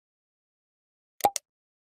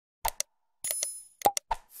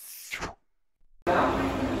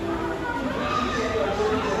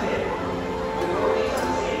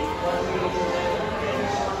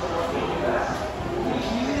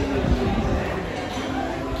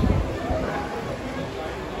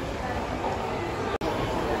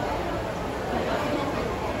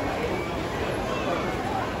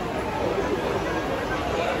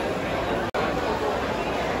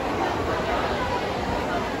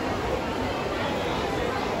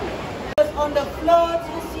members on the floor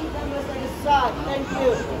to the seat members at the side. Thank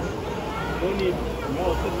you.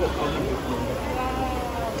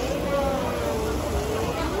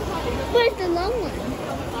 Where's the long one?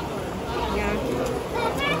 Yeah.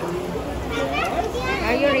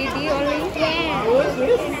 Are you ready, Oli? Yeah.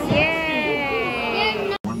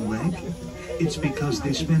 Yay! One leg? It's because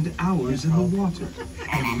they spend hours in the water,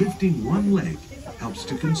 and lifting one leg helps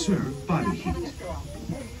to conserve body heat.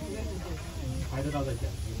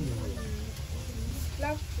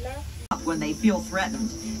 When they feel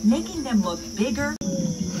threatened, making them look bigger.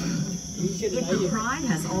 If the pride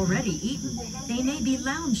has already eaten, they may be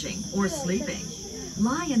lounging or sleeping.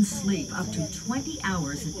 Lions sleep up to 20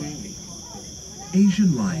 hours a day.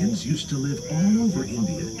 Asian lions used to live all over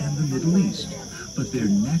India and the Middle East, but their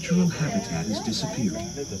natural habitat is disappearing.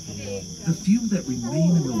 The few that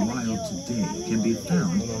remain in the wild today can be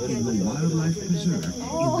found in the wildlife preserve in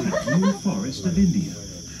the Gir Forest of India.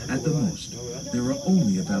 At the most, there are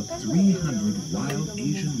only about 300 wild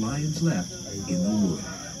Asian lions left in the world.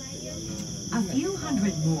 A few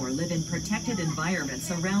hundred more live in protected environments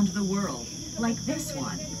around the world, like this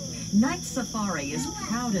one. Night Safari is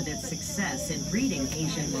proud of its success in breeding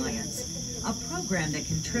Asian lions, a program that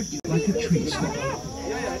contributes like a tree stump.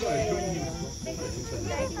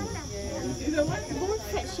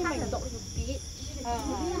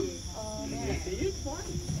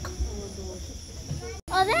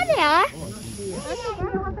 Oh, there they are.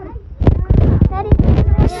 Daddy,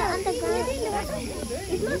 they're underground.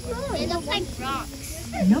 They look like rocks.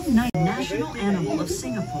 No national animal of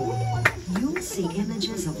Singapore. You'll see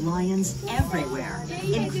images of lions everywhere,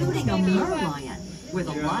 including a merlion with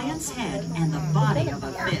a lion's head and the body of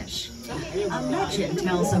a fish. A legend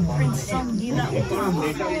tells of Prince Songila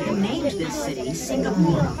Utama, who named this city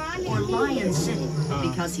Singapore, or Lion City,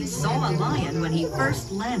 because he saw a lion when he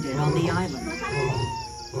first landed on the island.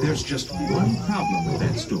 There's just one problem with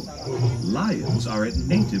that story. Lions aren't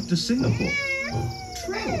native to Singapore.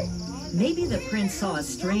 True. Maybe the prince saw a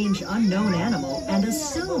strange, unknown animal and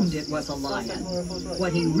assumed it was a lion.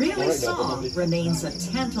 What he really saw remains a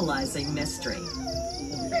tantalizing mystery.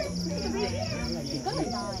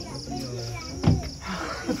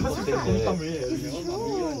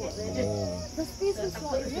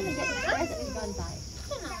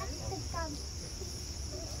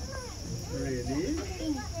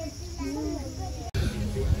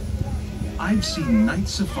 I've seen Night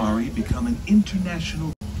Safari become an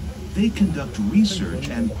international. They conduct research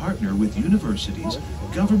and partner with universities,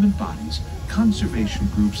 government bodies, conservation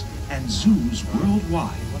groups, and zoos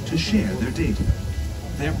worldwide to share their data.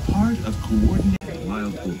 They're part of coordinated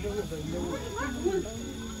wild boar.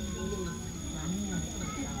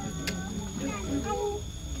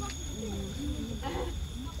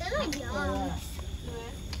 They're like dogs.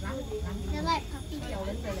 They're like puppy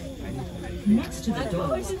dogs. Next to the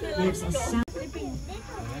dogs lives a sound.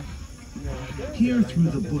 Peer through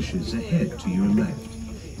the bushes ahead to your left.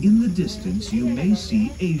 In the distance, you may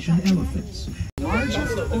see Asian elephants.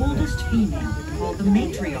 Largest, oldest female, called the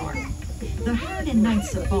matriarch. The herd in Night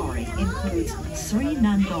Safari includes Sri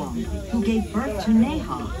Nandong, who gave birth to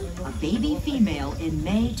Neha, a baby female in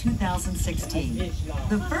May 2016.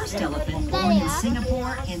 The first elephant born in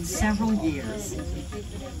Singapore in several years.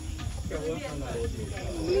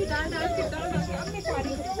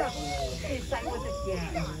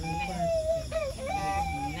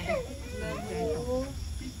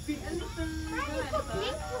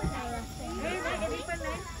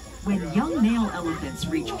 When young male elephants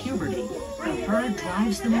reach puberty, the herd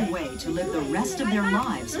drives them away to live the rest of their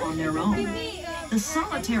lives on their own. The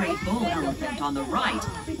solitary bull elephant on the right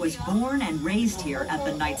was born and raised here at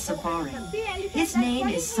the Night Safari. His name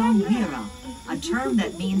is Sangwira, a term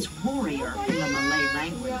that means warrior in the Malay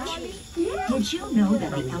language. Did you know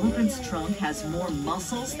that the elephant's trunk has more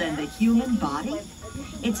muscles than the human body?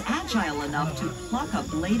 It's agile enough to pluck a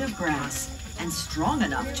blade of grass and strong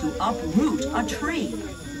enough to uproot a tree.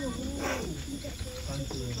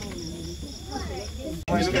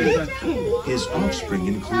 His offspring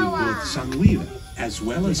include both Sangwira as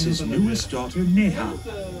well as his newest daughter Neha.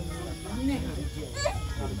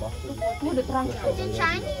 In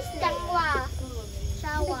Chinese, Dakwa.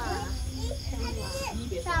 Shawa.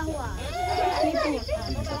 Shawa.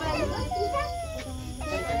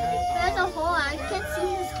 There's a hole. I can see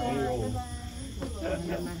his hole.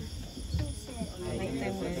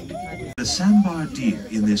 The sambar deer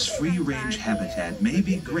in this free-range habitat may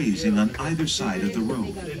be grazing on either side of the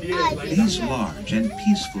road. These large and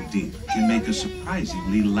peaceful deer can make a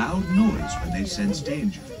surprisingly loud noise when they sense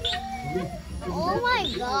danger. Oh my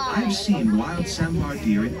God. I've seen wild sambar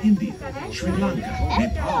deer in India, Sri Lanka,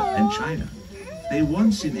 Nepal, and China. They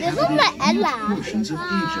once inhabited like huge Ella. portions of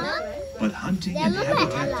Asia, but hunting and look like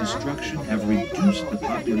habitat Ella. destruction have reduced the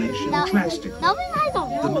population drastically. No, I don't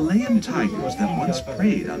The know. Malayan tigers that once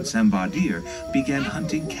preyed on sambar deer began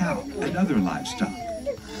hunting cow and other livestock.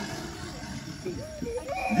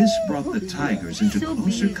 This brought the tigers into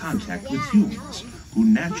closer contact with humans, who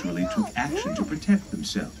naturally took action to protect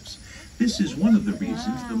themselves. This is one of the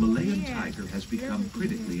reasons the Malayan tiger has become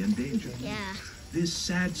critically endangered. Yeah. This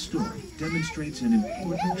sad story demonstrates an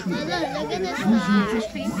important truth. Look at this Losing one.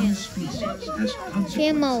 just one species has consequences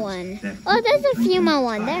Female one. that Oh, there's a greatly female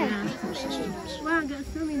one impact there. ecosystems. Wow, there's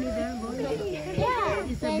so many there. Yeah.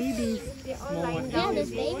 It's a babies. Yeah,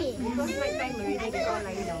 there's babies.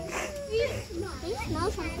 They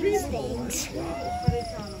smell something stinks.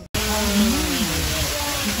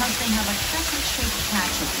 Because they have a crescent-shaped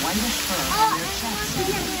patch of whitish fur on their chests.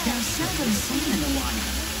 They're seldom seen in the wild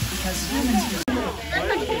because humans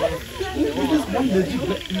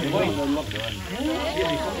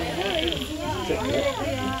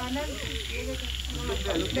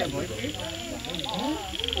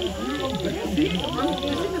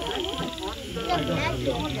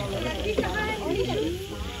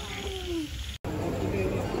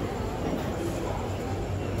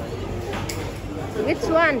Which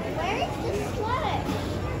one? Where is this sweater?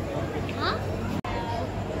 Huh?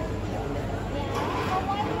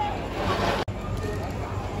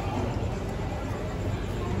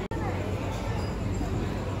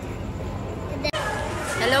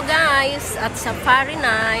 Hello guys, at Safari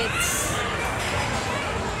Nights.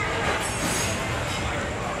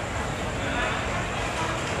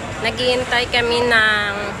 Naghihintay kami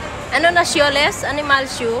ng ano na shoeless? Animal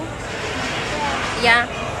shoe? Yeah,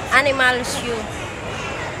 animal shoe.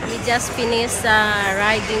 We just finished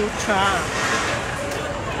riding truck.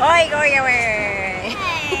 Hoy, hoy, hoy.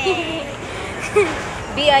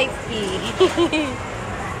 VIP.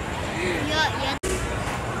 You're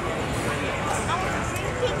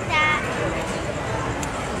that.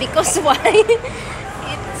 Because why?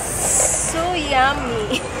 It's so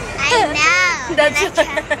yummy. I know. That's And I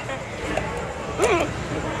tried-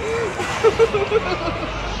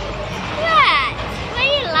 What? Why are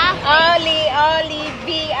you laughing? Oli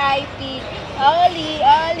VIP. Oli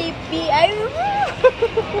VIP.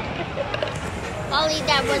 Ollie,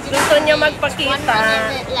 that was Gusto niya magpakita. 1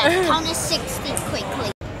 minute left. Count to 60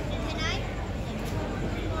 quickly. Can I?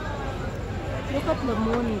 Look at the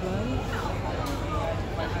moon, guys.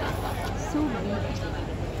 So big.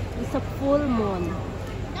 It's a full moon.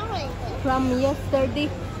 No, really good. From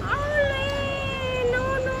yesterday. No,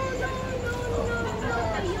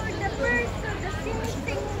 you're the person, the silly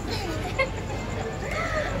thing.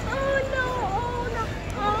 Oh no,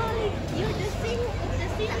 Ollie, you're the silly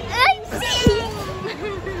I'm singing.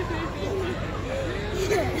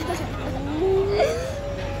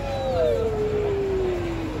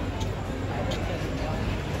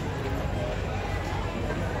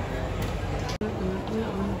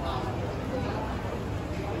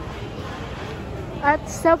 At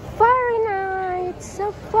Safari Nights.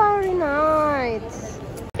 Safari Nights.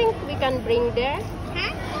 I think we can bring there.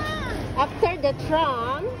 After the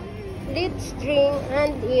tram, let's drink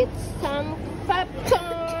and eat some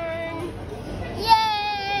popcorn.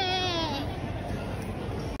 Yay!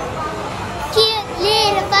 Cute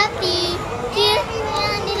little puppy, cute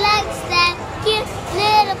and he likes that. Cute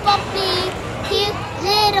little puppy, cute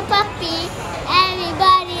little puppy.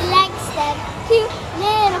 Everybody likes that. Cute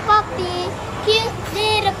little puppy, cute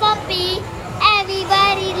little puppy.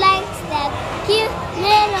 Everybody likes that. Cute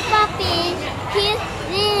little puppy, cute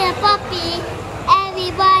little puppy.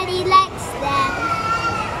 Everybody likes that.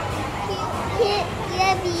 Cute,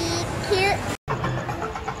 yummy, cute.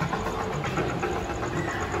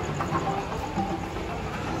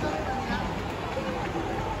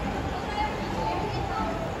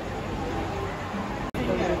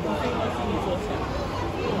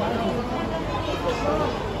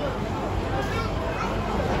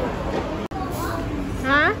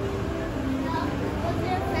 Huh? Was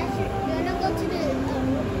there a pleasure? You wanna go to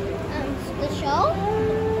the show?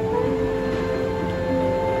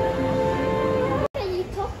 You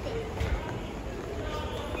talked it.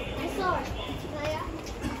 I saw it.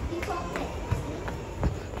 You talked it.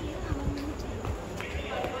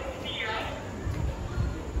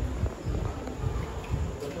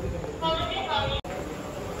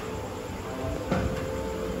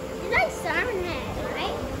 You like Siren Head,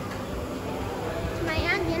 right? My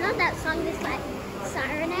aunt, you know that song is like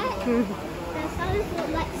Siren Head? That song is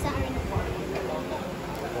like Siren Head.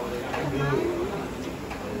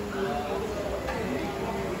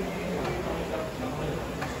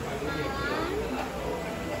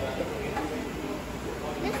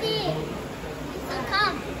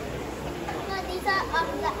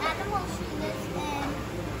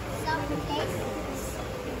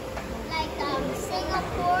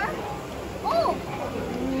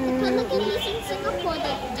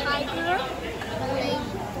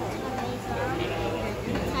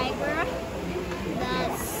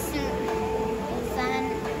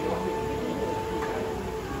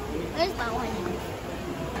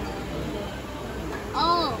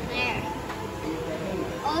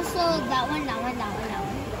 Also, that one.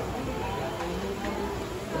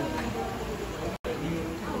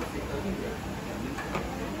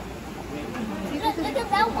 Look at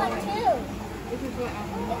that one too.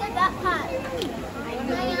 Look at that part.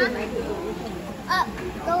 Up,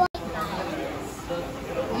 the white lions.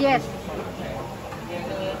 Yes.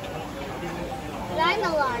 Rhino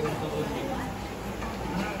lion.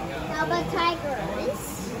 How about tigers?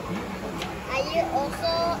 Are you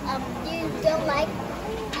also you don't like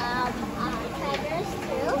tigers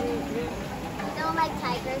too? You don't like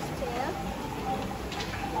tigers too?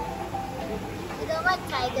 You don't like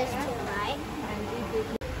tigers too, right?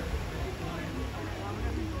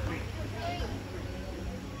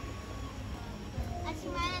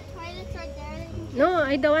 Toilets are there. No,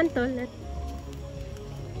 I don't want toilet.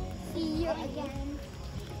 See you again.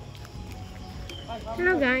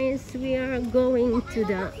 Hello guys, we are going to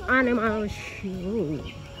the animal show.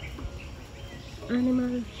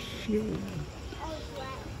 Animal show.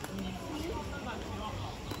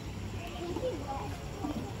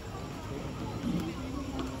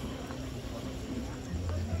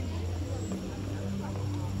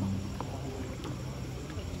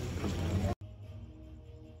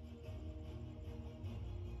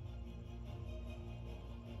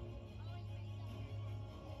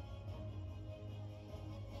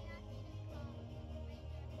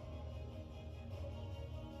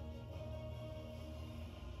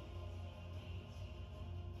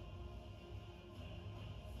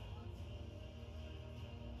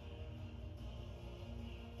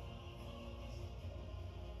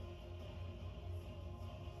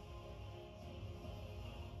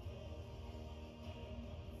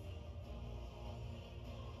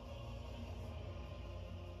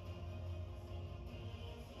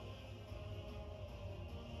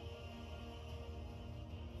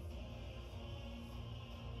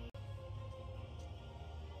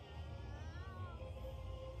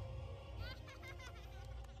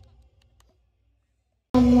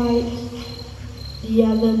 Unlike the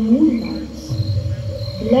other moonlights,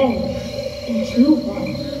 blend into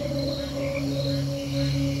one.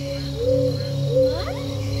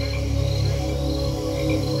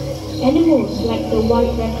 Animals like the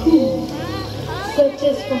white raccoon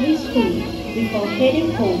searches for his food before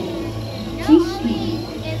heading home to sleep.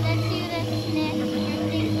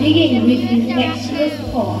 Digging with his dexterous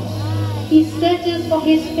paws, he searches for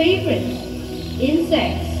his favorites,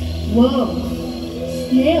 insects, worms,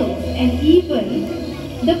 snails, and even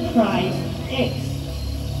the prized eggs.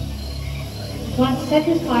 Once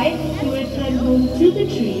satisfied, he returned home to the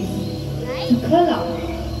trees to curl up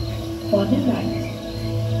for the night.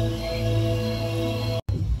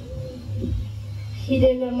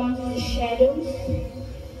 Hidden amongst the shadows,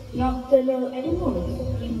 nocturnal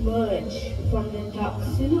animals emerge from the dark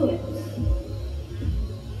silhouettes.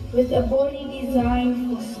 With a body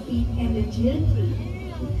designed for speed and agility,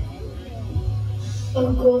 a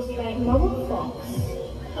ghost-like mama fox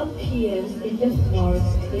appears in the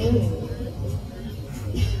forest clearing.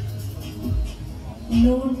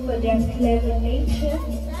 Known for their clever nature,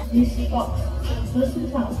 this fox is a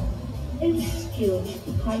versatile and skilled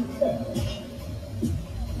hunter.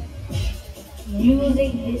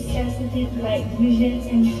 Using his sensitive night vision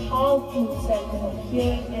and powerful sense of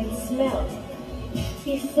hearing and smell,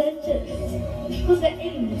 he searches for the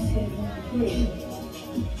elusive prey.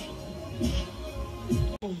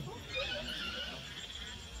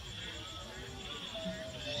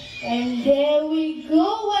 And there we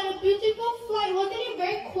go. What a beautiful flight. Wasn't it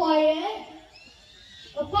very quiet?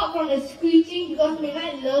 Apart from the screeching, because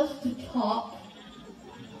Midnight loves to talk.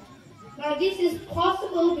 Now this is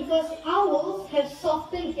possible because owls have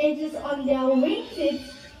softened edges on their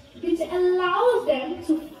wingtips, which allows them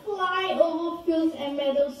to fly over fields and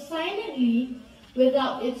meadows silently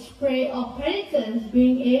without its prey or predators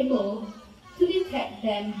being able to detect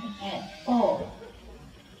them at all.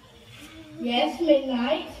 Yes,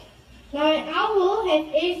 Midnight. Now an owl has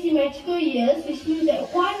asymmetrical ears, which means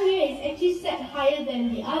that one ear is actually set higher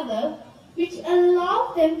than the other, which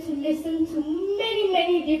allows them to listen to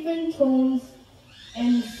many different tones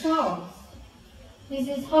and sounds. This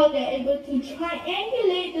is how they're able to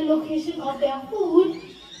triangulate the location of their food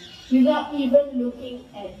without even looking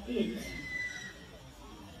at it.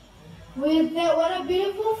 With that, what a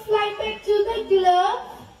beautiful flight back to the glove.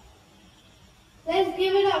 Let's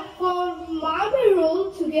give it up for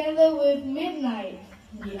Marlborough together with Midnight,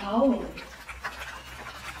 the owl.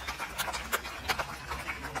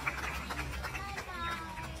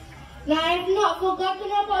 Now I've not forgotten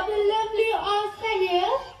about the lovely Oscar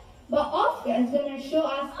here, but Oscar is going to show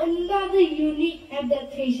us another unique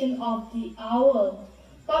adaptation of the owl.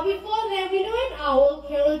 But before that, we know an owl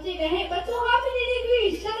can rotate their head, but to how many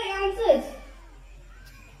degrees? Shall I answers?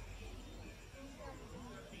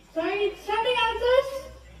 Sorry, shall I answers?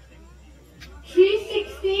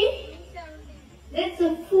 360. That's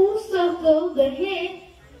a full circle. The head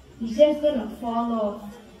is just gonna fall off.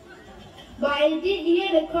 But I did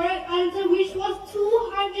hear the correct answer, which was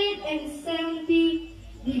 270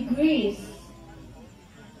 degrees.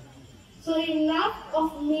 So enough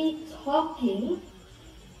of me talking.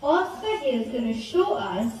 Oscar here is going to show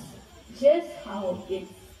us just how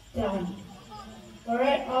it's done.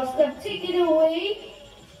 Alright, Oscar, take it away.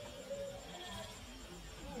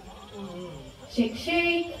 Shake,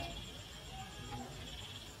 shake.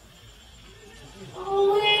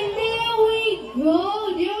 Oh, and there we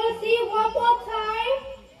go. Do you want to see it one more time?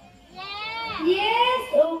 Yeah. Yes,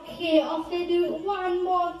 okay. Oscar, do it one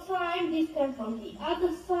more time. This time from the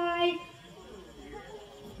other side.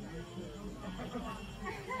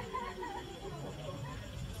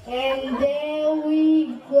 And there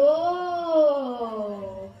we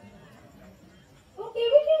go. Okay,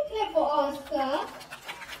 we can clap for Oscar.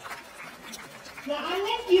 Now,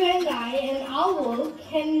 unlike you and I, an owl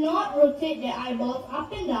cannot rotate their eyeballs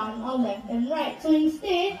up and down or left and right. So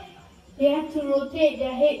instead, they have to rotate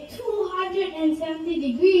their head 270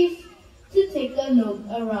 degrees to take a look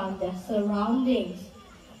around their surroundings.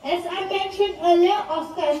 As I mentioned earlier,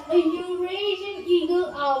 Oscar is a Eurasian eagle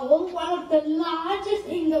owl, one of the largest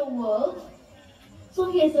in the world. So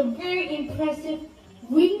he has a very impressive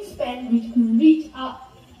wingspan which can reach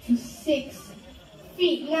up to 6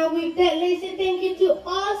 feet. Now with that, let's say thank you to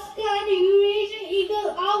Oscar, the Eurasian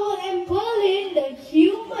eagle owl, and Berlin, the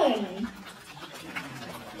human.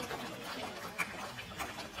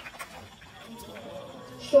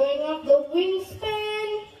 Showing off the wingspan.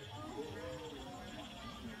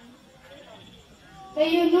 Now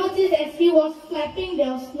you notice as he was flapping,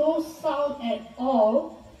 there was no sound at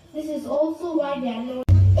all. This is also why they are known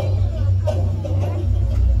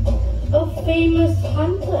a famous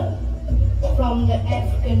hunter from the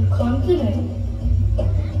African continent.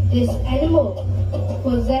 This animal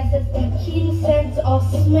possesses a keen sense of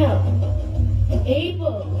smell,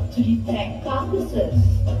 able to detect carcasses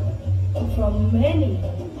from many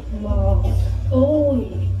miles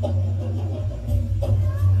away.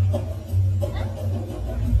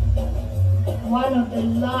 One of the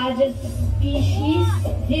largest species,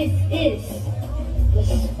 this is the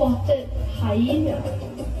spotted hyena.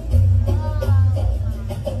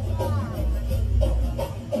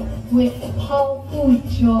 With powerful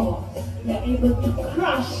jaws, they are able to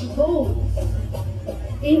crush bones,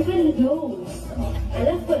 even those of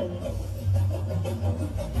elephants.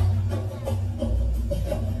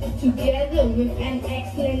 Together with an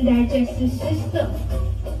excellent digestive system,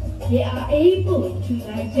 they are able to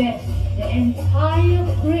digest the entire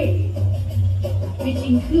prey, which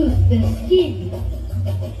includes the skin,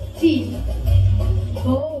 teeth,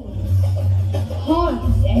 bones,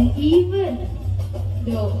 horns, and even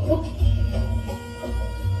the hook.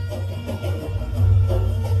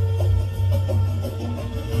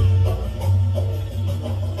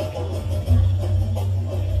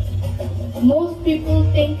 Most people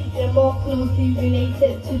think they're more closely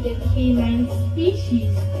related to the canine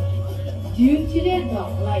species due to their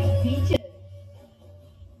dog-like features.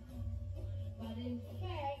 But in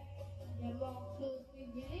fact, they're more closely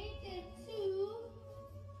related to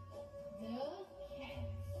the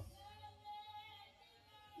cats.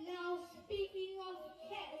 Now, speaking of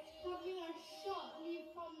cats, coming up shortly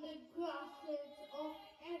from the grasslands of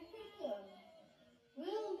Africa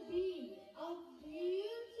will be a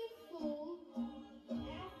beautiful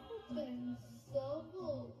African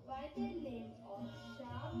serval by the name of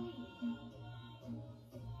Charlie.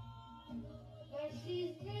 Now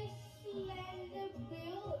she's very slender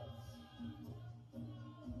built.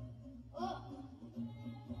 Oh,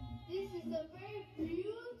 this is a very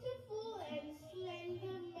beautiful and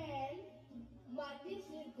slender man, but this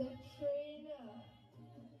is the trainer,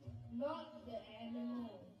 not the animal.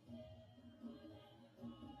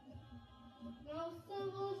 Now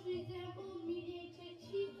servals resemble miniature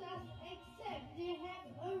cheetahs, except they have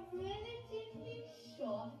a relatively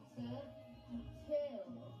shorter tail.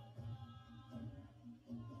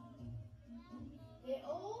 They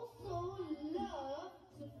also love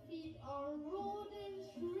to feed on rodents,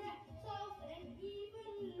 reptiles, and even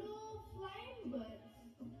low-flying birds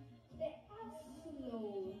that are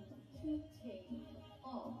slow to take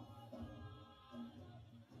off.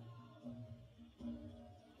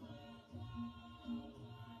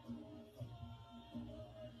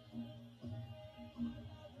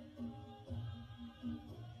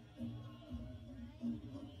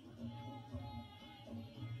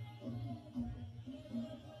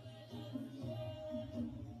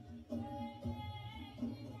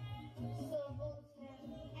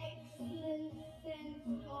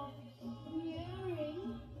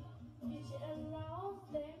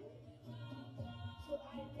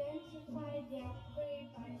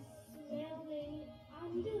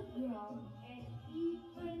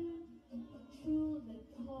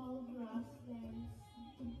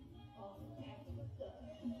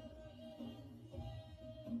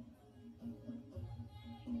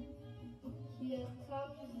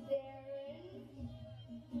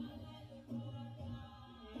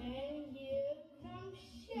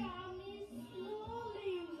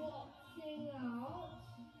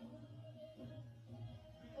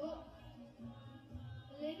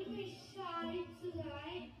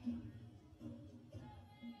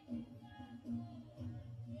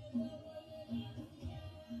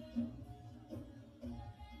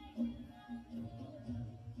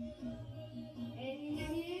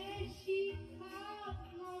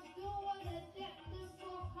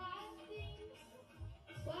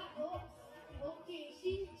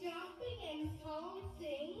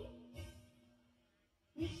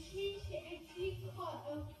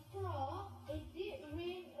 frog. It did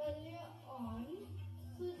rain earlier on,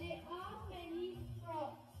 so there are many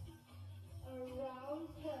frogs around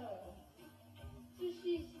her. So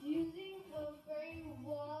she's using her very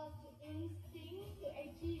wild instinct to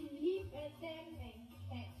actually leap at them and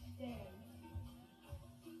catch them.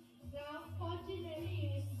 Now, fortunately,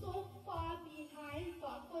 it is so far behind,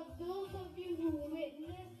 but for those of you who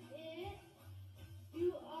witnessed it,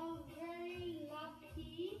 you are very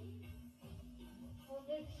lucky. Well,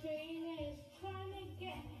 the trainer is trying to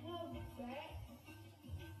get her back.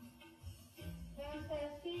 Now, as I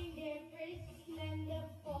was saying, they have very slender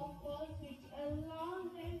paws which allow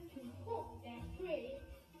them to hook their prey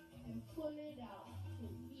and pull it out to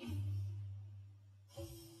eat.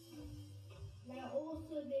 Now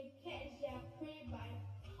also they catch their prey by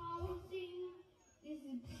pouncing. This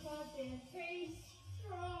is because they have very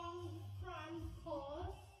strong front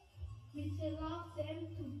paws which allows them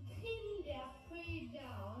to pin their prey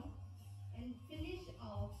down and finish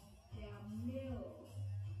off their meal.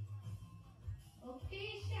 Okay,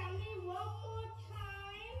 Shami, one more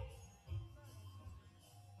time.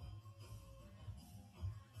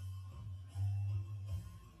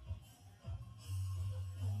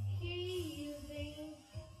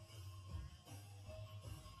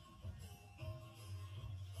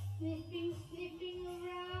 Sniffing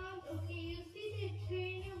around. Okay, you see the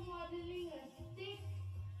trainer modeling a stick.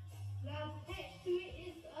 Now attached to it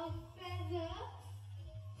is a feather.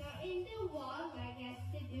 Now in the wild, like I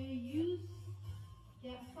said, they use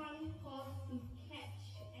their front paws to catch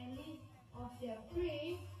any of their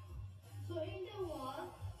prey. So in the wild,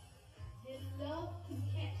 they love to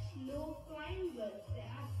catch low-flying birds that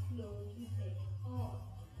are slow to take off.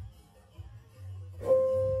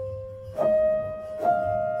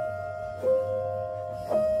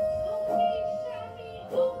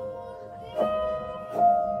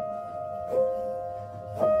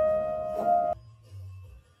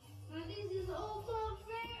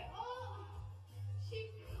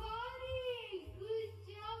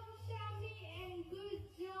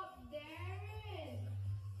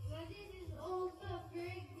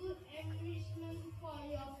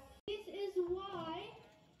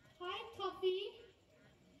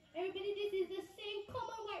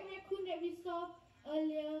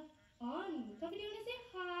 Earlier on. Toffee, do you want to say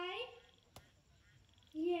hi?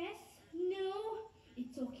 Yes? No?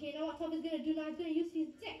 It's okay. Now what Toffee's going to do now is going to use his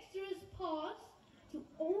dexterous paws to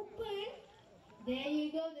open. There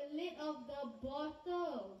you go, the lid of the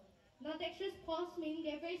bottle. Now dexterous paws mean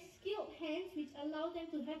they're very skilled hands which allow them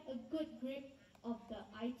to have a good grip of the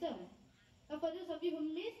item. Now for those of you who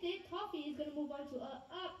missed it, Toffee is going to move on to an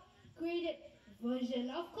upgraded version.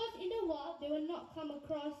 Now, of course, in the wild, they will not come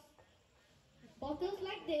across bottles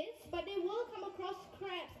like this, but they will come across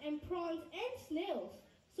crabs and prawns and snails.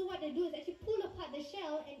 So what they do is actually pull apart the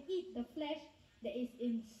shell and eat the flesh that is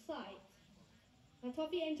inside. Now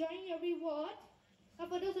Toffee, enjoying your reward? Now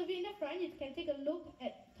for those of you in the front, you can take a look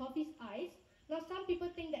at Toffee's eyes. Now some people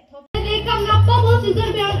think that Toffee... They come now, Bubbles is going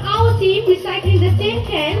to be on our team recycling the tin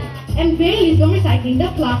can, and Bailey is going to recycling the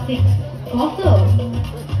plastic bottle.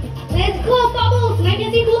 Let's go, Bubbles! I can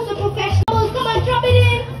see who's the professionals. Come on, drop it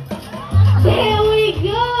in! There we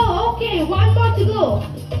go. Okay, one more to go.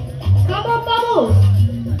 Come on, Bubbles.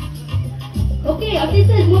 Okay, our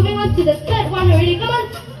sister is moving on to the third one already. Come on,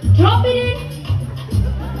 drop it in.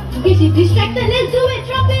 Okay, she's distracted. Let's do it.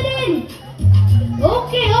 Drop it in.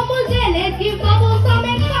 Okay, almost there. Let's give Bubbles some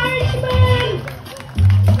encouragement.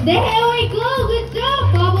 There we go. Good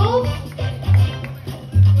job, Bubbles.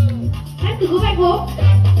 Time to go back home.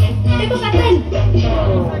 Paper button.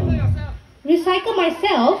 Recycle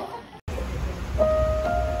myself.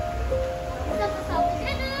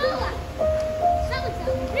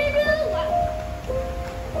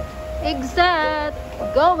 Exit,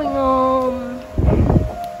 going home.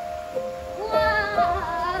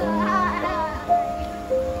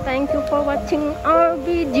 Thank you for watching our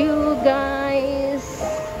video, guys.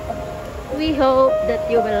 We hope that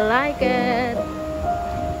you will like it.